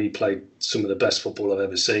Strachan, we played some of the best football I've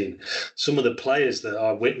ever seen. Some of the players that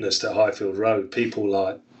I witnessed at Highfield Road, people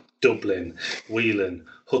like Dublin, Whelan,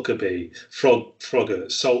 Huckabee, Froggatt,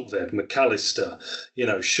 Saltved, McAllister,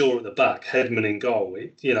 Shaw at the back, Hedman in goal,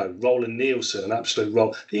 Roland Nielsen, an absolute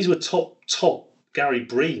role. These were top Gary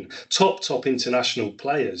Breen, top international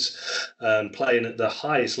players playing at the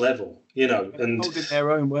highest level, and holding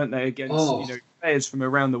their own, weren't they, against players from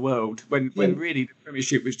around the world when really the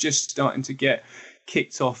Premiership was just starting to get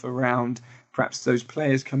kicked off around perhaps those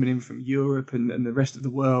players coming in from Europe and the rest of the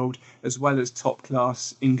world, as well as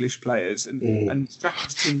top-class English players. And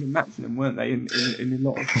Strachan's team were matching them, weren't they, in a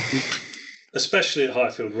lot of Especially at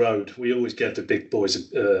Highfield Road, we always gave the big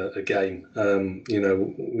boys a game.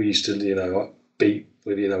 We used to,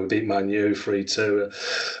 we beat Man U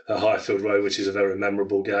 3-2 at Highfield Road, which is a very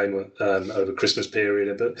memorable game over Christmas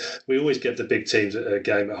period. But we always gave the big teams a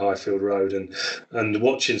game at Highfield Road, and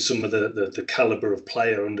watching some of the calibre of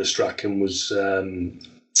player under Strachan was an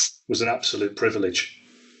absolute privilege.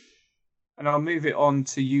 And I'll move it on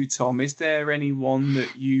to you, Tom. Is there anyone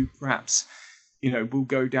that you perhaps, will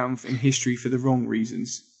go down in history for the wrong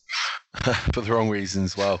reasons? For the wrong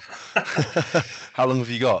reasons, well. How long have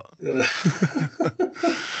you got? It's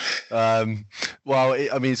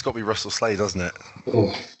got to be Russell Slade, doesn't it?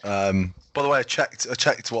 Oh. By the way, I checked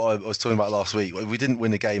what I was talking about last week. We didn't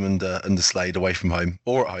win a game under Slade away from home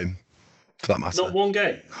or at home, for that matter. Not one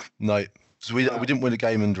game? No. So we didn't win a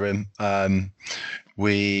game under him.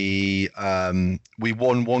 We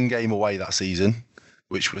won one game away that season,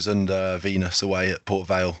 which was under Venus away at Port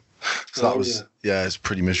Vale. So that was it's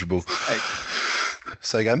pretty miserable. Hey.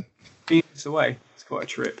 Say again? Venus away. It's quite a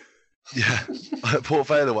trip. Yeah, Port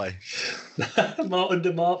Vale away.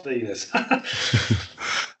 Under Mark Venus.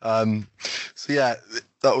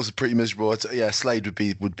 That was pretty miserable. Slade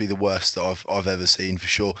would be the worst that I've ever seen for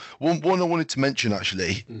sure. One I wanted to mention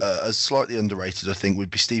actually, as slightly underrated, I think,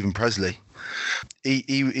 would be Stephen Presley.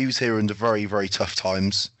 He was here under very, very tough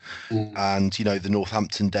times, and the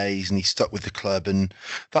Northampton days, and he stuck with the club. And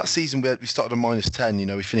that season we started on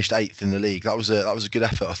 -10. We finished 8th in the league. That was a good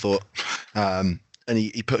effort, I thought. And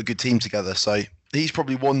he put a good team together. So he's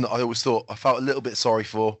probably one that I always thought I felt a little bit sorry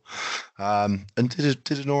for, and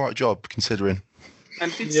did an all right job considering.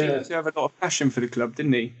 And did seem to have a lot of passion for the club,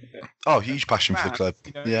 didn't he? Oh, huge passion for the club.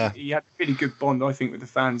 He had a really good bond, I think, with the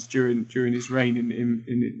fans during his reign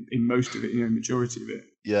in most of it, majority of it.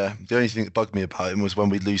 Yeah, the only thing that bugged me about him was when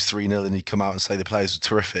we'd lose 3-0 and he'd come out and say the players were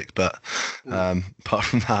terrific. But apart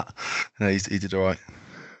from that, he did all right.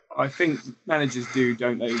 I think managers do,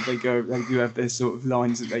 don't they? They do have their sort of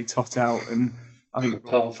lines that they tot out, and I think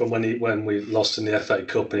apart from when we lost in the FA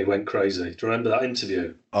Cup and he went crazy. Do you remember that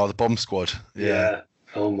interview? Oh, the bomb squad. Yeah.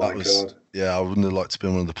 Oh my God. Yeah, I wouldn't have liked to be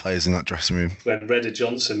one of the players in that dressing room. When Redder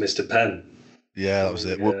Johnson missed a pen. Yeah, that was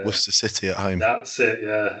it. Yeah. Worcester City at home. That's it,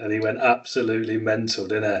 yeah. And he went absolutely mental,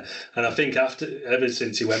 didn't he? And I think ever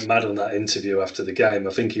since he went mad on that interview after the game,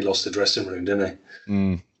 I think he lost the dressing room, didn't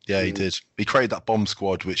he? Yeah, he did. He created that bomb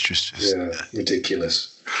squad, which was just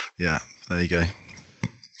ridiculous. Yeah, there you go.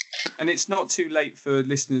 And it's not too late for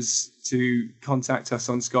listeners to contact us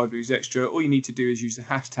on Sky Blues Extra. All you need to do is use the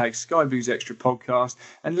hashtag Sky Blues Extra podcast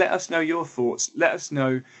and let us know your thoughts. Let us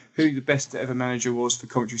know who the best ever manager was for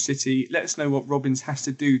Coventry City. Let us know what Robins has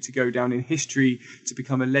to do to go down in history to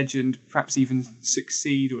become a legend, perhaps even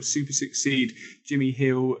succeed or super succeed Jimmy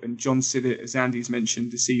Hill and John Siddott, as Andy's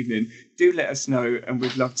mentioned this evening. Do let us know, and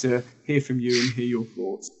we'd love to hear from you and hear your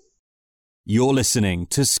thoughts. You're listening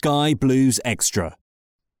to Sky Blues Extra.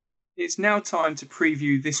 It's now time to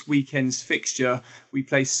preview this weekend's fixture. We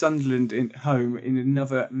play Sunderland at home in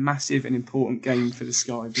another massive and important game for the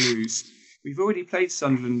Sky Blues. We've already played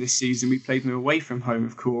Sunderland this season. We played them away from home,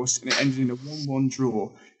 of course, and it ended in a 1-1 draw.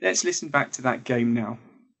 Let's listen back to that game now.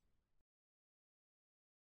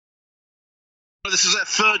 This is their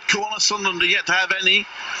third corner. Sunderland are yet to have any.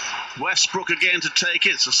 Westbrook again to take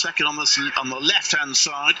it. It's the second on the left-hand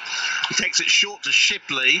side. He takes it short to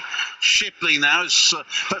Shipley. Shipley now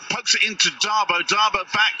but pokes it into Darboe. Darboe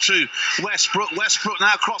back to Westbrook. Westbrook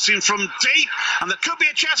now crossing from deep, and there could be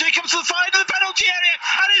a chance. He comes to the far end of the penalty area,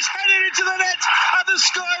 and it's headed into the net. And the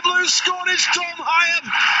Sky Blues scored. It's Tom Hyam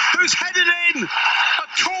who's headed in. A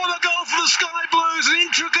corner goal for the Sky Blues. An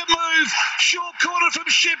intricate move. Short corner from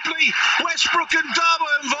Shipley. Westbrook and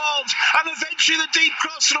Darboe involved, and eventually the deep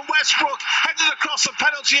cross from Westbrook headed across the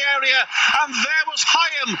penalty area, and there was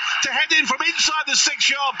Hyam to head in from inside the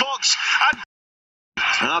 6-yard box, and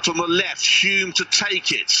out on the left, Hume to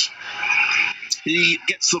take it. He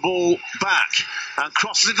gets the ball back and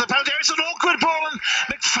crosses into the penalty area. It's an awkward ball, and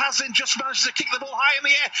McFadden just manages to kick the ball high in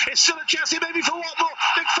the air. It's still a chance here, maybe for one more.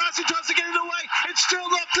 McFadden tries to get it away. It's still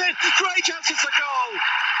knocked in. Great chance. It's a goal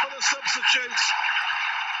for the substitutes.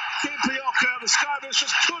 Kimpioka, the Sky Blues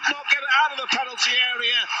just could not get it out of the penalty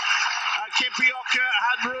area. Kimpioka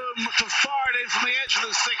had room to fire it in from the edge of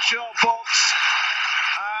the 6-yard box.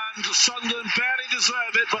 And Sunderland barely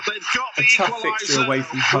deserve it, but they've got the equaliser. A tough fixture away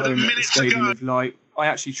from home at the Stadium of Light. I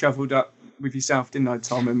actually travelled up with yourself, didn't I,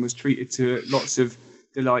 Tom, and was treated to lots of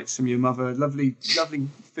delights from your mother. Lovely, lovely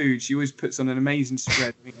food. She always puts on an amazing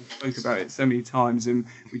spread. I think I spoke about it so many times, and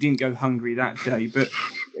we didn't go hungry that day. But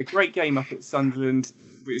a great game up at Sunderland.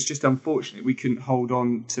 It's just unfortunate we couldn't hold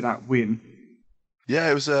on to that win.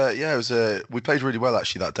 Yeah, it was we played really well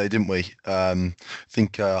actually that day, didn't we? I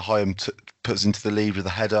think Hyam put us into the lead with a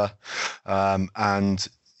header, and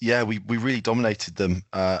yeah, we really dominated them,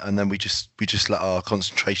 and then we just let our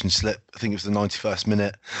concentration slip. I think it was the 91st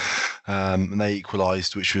minute, and they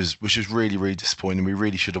equalised, which was really, really disappointing. We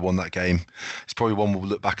really should have won that game. It's probably one we'll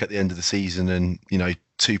look back at the end of the season and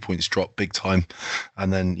 2 points dropped big time,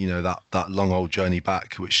 and then that long old journey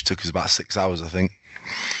back, which took us about 6 hours, I think.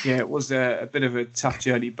 Yeah, it was a bit of a tough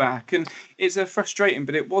journey back, and it's frustrating,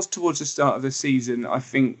 but it was towards the start of the season. I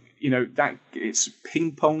think that it's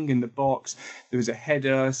ping pong in the box. There was a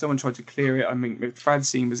header. Someone tried to clear it. I mean,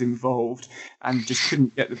 McFadzean was involved and just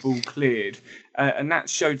couldn't get the ball cleared, and that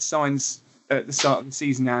showed signs at the start of the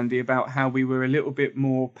season, Andy, about how we were a little bit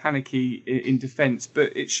more panicky in defence.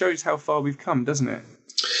 But it shows how far we've come, doesn't it?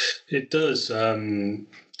 It does.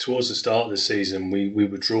 Towards the start of the season, we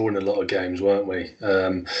were drawing a lot of games, weren't we?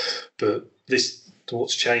 But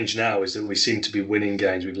what's changed now is that we seem to be winning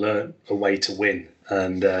games. We've learned a way to win,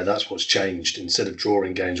 and that's what's changed. Instead of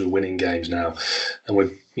drawing games, we're winning games now, and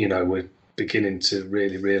we're beginning to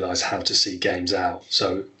really realise how to see games out.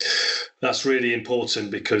 So that's really important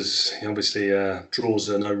because obviously draws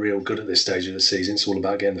are no real good at this stage of the season. It's all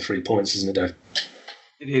about getting the 3 points, isn't it, Dave?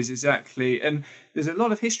 It is, exactly. And there's a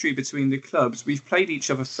lot of history between the clubs. We've played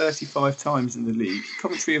each other 35 times in the league.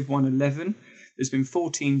 Coventry have won 11. There's been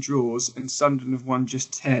 14 draws, and Sunderland have won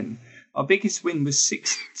just 10. Our biggest win was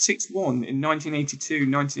 6-1 in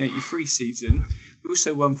 1982-1983 season. We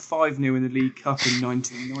also won 5-0 in the League Cup in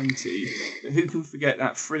 1990. But who can forget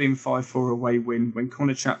that thrilling 5-4 away win when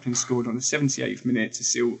Connor Chaplin scored on the 78th minute to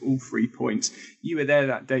seal all 3 points? You were there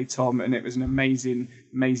that day, Tom, and it was an amazing,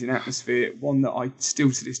 amazing atmosphere. One that I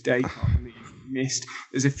still to this day can't believe missed.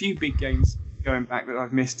 There's a few big games going back that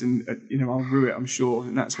I've missed, and I'll rue it, I'm sure,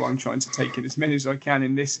 and that's why I'm trying to take in as many as I can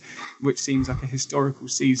in this, which seems like a historical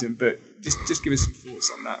season. But just give us some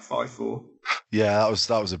thoughts on that 5-4. Yeah,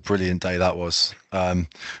 that was a brilliant day. That was.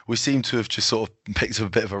 We seem to have just sort of picked up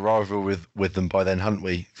a bit of a rival with them by then, hadn't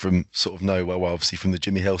we? From sort of nowhere, well, obviously from the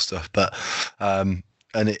Jimmy Hill stuff, but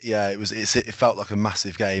it felt like a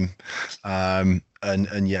massive game.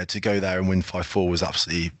 And yeah, to go there and win 5-4 was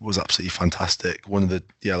absolutely fantastic. One of the,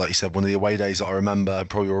 like you said, one of the away days that I remember, I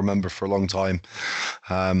probably will remember for a long time.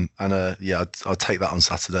 I'll take that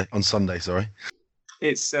on Sunday. Sorry.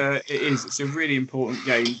 It is. It's a really important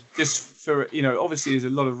game. Just for obviously there's a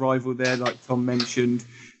lot of rival there, like Tom mentioned.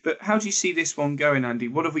 But how do you see this one going, Andy?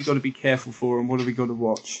 What have we got to be careful for, and what have we got to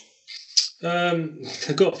watch?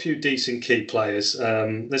 They've got a few decent key players.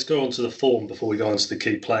 Let's go on to the form before we go on to the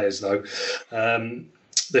key players, though.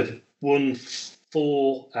 They've won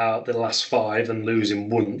 4 out of the last 5 and losing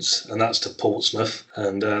once, and that's to Portsmouth.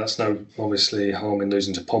 And that's no, obviously, harm in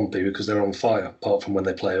losing to Pompey because they're on fire, apart from when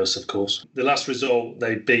they play us, of course. The last result,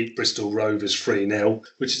 they beat Bristol Rovers 3-0,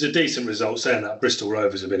 which is a decent result. Saying that, Bristol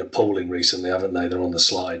Rovers have been appalling recently, haven't they? They're on the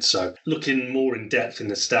slide. So looking more in depth in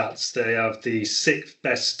the stats, they have the 6th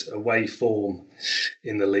best away form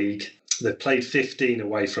in the league. They've played 15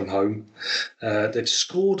 away from home. They've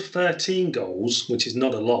scored 13 goals, which is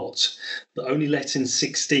not a lot, but only let in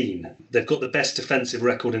 16. They've got the best defensive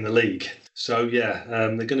record in the league. So, they're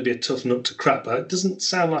going to be a tough nut to crack, but it doesn't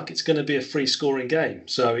sound like it's going to be a free-scoring game,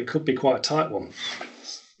 so it could be quite a tight one.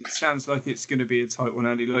 It sounds like it's going to be a tight one,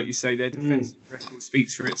 Andy. Like you say, their defensive record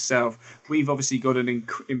speaks for itself. We've obviously got an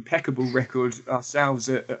impeccable record ourselves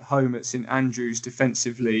at home at St Andrews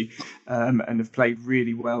defensively, and have played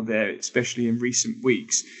really well there, especially in recent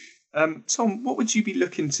weeks. Tom, what would you be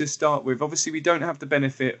looking to start with? Obviously, we don't have the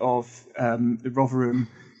benefit of the Rotherham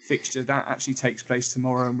fixture. That actually takes place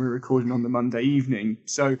tomorrow, and we're recording on the Monday evening.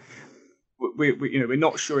 So we're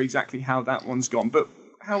not sure exactly how that one's gone, but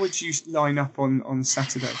how would you line up on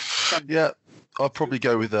Saturday? Yeah, I'd probably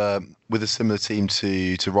go with a similar team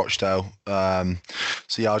to Rochdale. I'd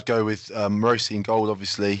go with Morosi in goal,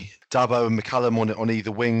 obviously. Dabo and McCallum on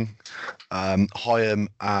either wing. Hyam,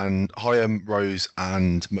 Rose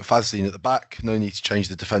and McFadzean at the back. No need to change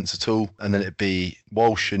the defence at all. And then it'd be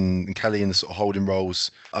Walsh and Kelly in the sort of holding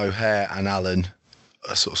roles. O'Hare and Allen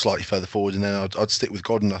sort of slightly further forward, and then I'd stick with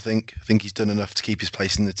Godden. I think he's done enough to keep his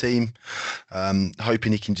place in the team.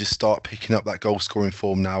 Hoping he can just start picking up that goal scoring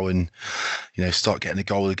form now, and start getting a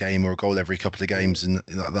goal a game or a goal every couple of games, and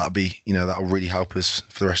that'll really help us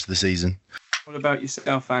for the rest of the season. What about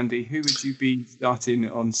yourself, Andy? Who would you be starting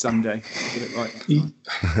on Sunday? Get it right.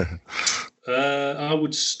 I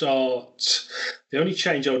would start. The only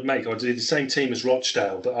change I would make, I'd do the same team as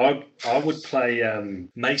Rochdale, but I would play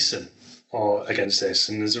Mason against this,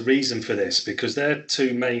 and there's a reason for this, because their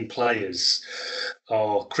 2 main players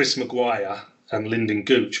are Chris Maguire and Lyndon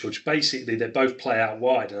Gooch, which basically they both play out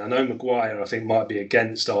wide. And I know Maguire, I think, might be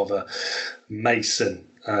against either Mason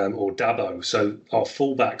or Dabo. So our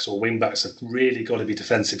fullbacks or wingbacks have really got to be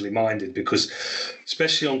defensively minded, because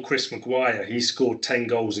especially on Chris Maguire, he scored 10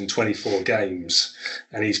 goals in 24 games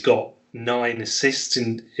and he's got 9 assists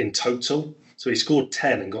in total. So he scored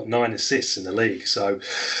 10 and got 9 assists in the league. So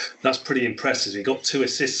that's pretty impressive. He got 2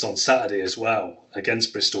 assists on Saturday as well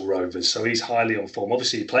against Bristol Rovers. So he's highly on form.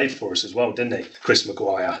 Obviously, he played for us as well, didn't he, Chris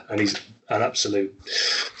Maguire? And he's an absolute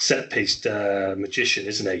set-piece magician,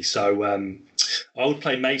 isn't he? So I would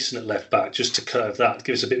play Mason at left back just to curve that,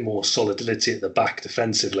 give us a bit more solidity at the back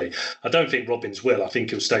defensively. I don't think Robbins will. I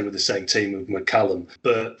think he'll stay with the same team with McCallum.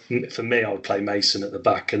 But for me, I would play Mason at the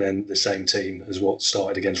back and then the same team as what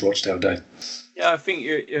started against Rochdale Day. Yeah, I think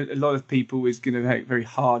a lot of people is going to make it very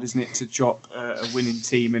hard, isn't it, to drop a winning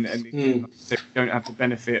team and they don't have the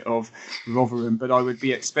benefit of Rotherham. But I would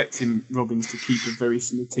be expecting Robbins to keep a very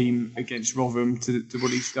similar team against Rotherham to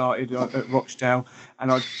what he started at Rochdale.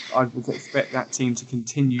 And I would expect that team to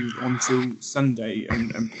continue until Sunday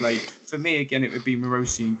and play. For me, again, it would be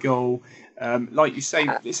Morosi in goal. Like you say,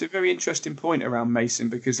 it's a very interesting point around Mason,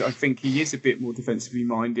 because I think he is a bit more defensively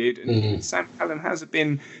minded, and Sam Allen has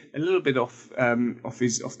been a little bit off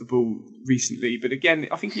the ball recently. But again,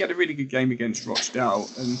 I think he had a really good game against Rochdale,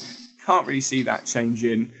 and can't really see that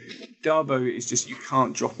changing. Darbo is just, you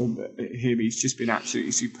can't drop him. He's just been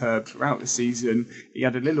absolutely superb throughout the season. He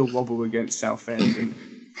had a little wobble against Southend, and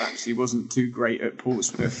perhaps he wasn't too great at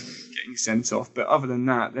Portsmouth getting sent off. But other than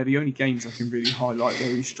that, they're the only games I can really highlight where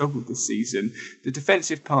he struggled this season. The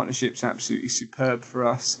defensive partnership's absolutely superb for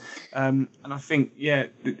us. And I think,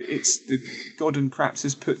 it's the Godden perhaps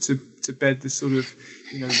has put to bed the sort of,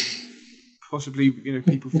 possibly,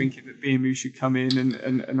 people thinking that BMU should come in,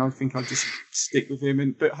 and I think I'll just stick with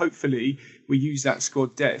him. But hopefully we use that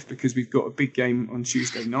squad depth, because we've got a big game on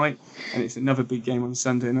Tuesday night and it's another big game on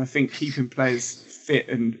Sunday. And I think keeping players fit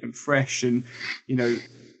and fresh and,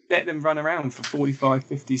 let them run around for 45,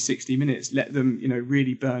 50, 60 minutes, let them,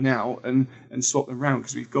 really burn out and swap them around,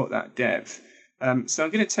 because we've got that depth. So I'm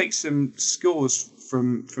going to take some scores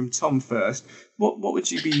from Tom first. What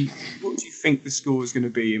would you think the score is going to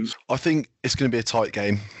be? I think it's going to be a tight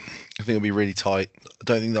game. I think it'll be really tight. I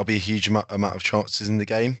don't think there'll be a huge amount of chances in the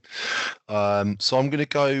game. So I'm going to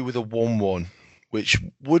go with a 1-1, which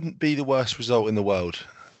wouldn't be the worst result in the world,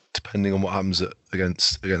 depending on what happens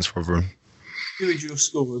against Rotherham. Who would your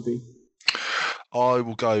score be? I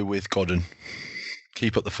will go with Godden.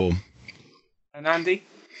 Keep up the form. And Andy?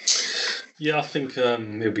 Yeah, I think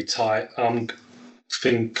it'll be tight. I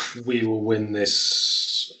think we will win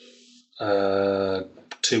this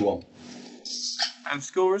 2-1. And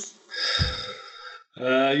scorers?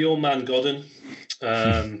 Your man Godden.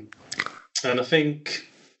 And I think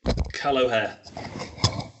Cal O'Hare.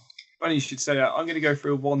 Funny you should say that. I'm going to go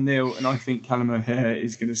for a 1-0, and I think Callum O'Hare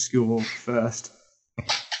is going to score first.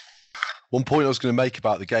 One point I was going to make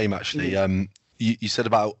about the game, actually, you said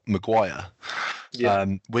about Maguire. Yeah.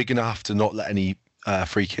 We're going to have to not let any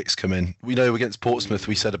free kicks come in. We know against Portsmouth,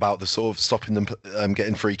 we said about the sort of stopping them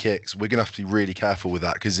getting free kicks. We're going to have to be really careful with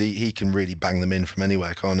that, because he can really bang them in from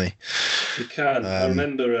anywhere, can't he? He can. I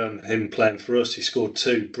remember him playing for us. He scored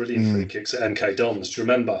 2 brilliant free kicks at MK Dons. Do you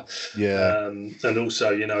remember? Yeah. And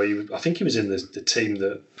also, I think he was in the team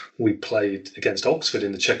that we played against Oxford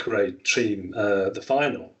in the Checkaray team, the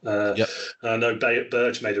final. Yep. And I know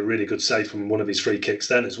Burge made a really good save from one of his free kicks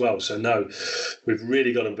then as well. So no, we've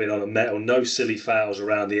really got to be on a metal. No silly fouls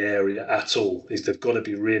around the area at all. They've got to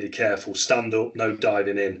be really careful. Stand up, no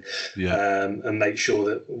diving in, and make sure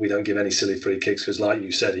that we don't give any silly free kicks, because like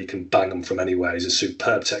you said, he can bang them from anywhere. He's a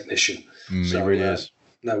superb technician. He really is.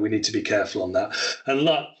 No, we need to be careful on that. And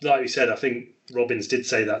like you said, I think Robbins did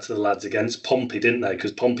say that to the lads against Pompey, didn't they?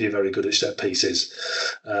 Because Pompey are very good at set pieces.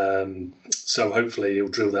 So hopefully he'll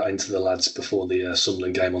drill that into the lads before the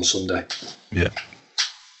Sunderland game on Sunday. Yeah.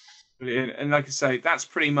 Brilliant. And like I say, that's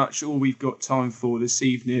pretty much all we've got time for this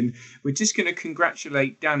evening. We're just going to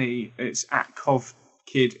congratulate Danny. It's at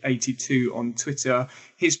CovKid82 on Twitter.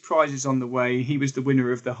 His prize is on the way. He was the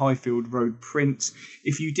winner of the Highfield Road print.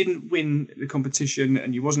 If you didn't win the competition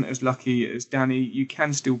and you wasn't as lucky as Danny, you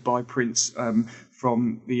can still buy prints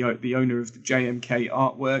from the owner of the JMK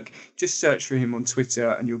artwork. Just search for him on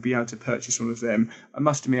Twitter and you'll be able to purchase one of them. I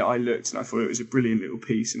must admit, I looked and I thought it was a brilliant little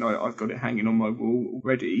piece, and I've got it hanging on my wall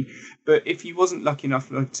already. But if you wasn't lucky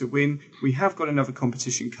enough to win, we have got another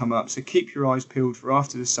competition come up, so keep your eyes peeled for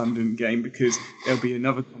after the Sunderland game, because there'll be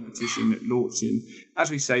another competition launching. as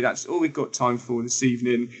we say, that's all we've got time for this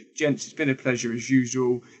evening. Gents, it's been a pleasure as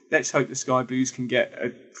usual. Let's hope the Sky Blues can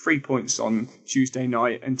get 3 points on Tuesday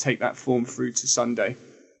night and take that form through to Sunday.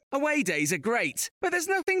 Away days are great, but there's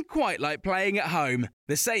nothing quite like playing at home.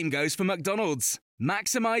 The same goes for McDonald's.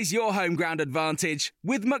 Maximise your home ground advantage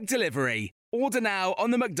with McDelivery. Order now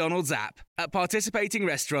on the McDonald's app. At participating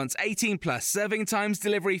restaurants, 18 plus, serving times,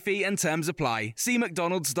 delivery fee and terms apply. See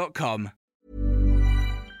mcdonalds.com.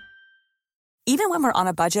 Even when we're on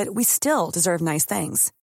a budget, we still deserve nice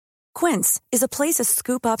things. Quince is a place to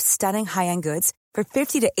scoop up stunning high-end goods for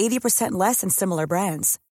 50 to 80% less than similar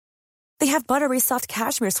brands. They have buttery soft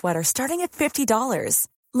cashmere sweaters starting at $50,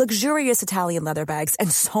 luxurious Italian leather bags,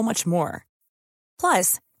 and so much more.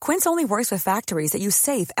 Plus, Quince only works with factories that use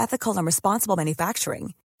safe, ethical, and responsible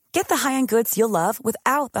manufacturing. Get the high-end goods you'll love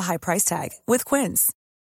without the high price tag with Quince.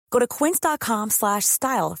 Go to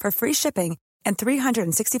quince.com/style for free shipping and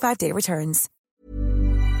 365-day returns.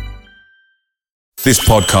 This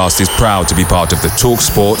podcast is proud to be part of the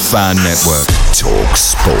TalkSport Fan Network.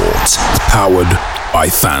 TalkSport. Powered by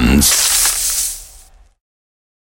fans.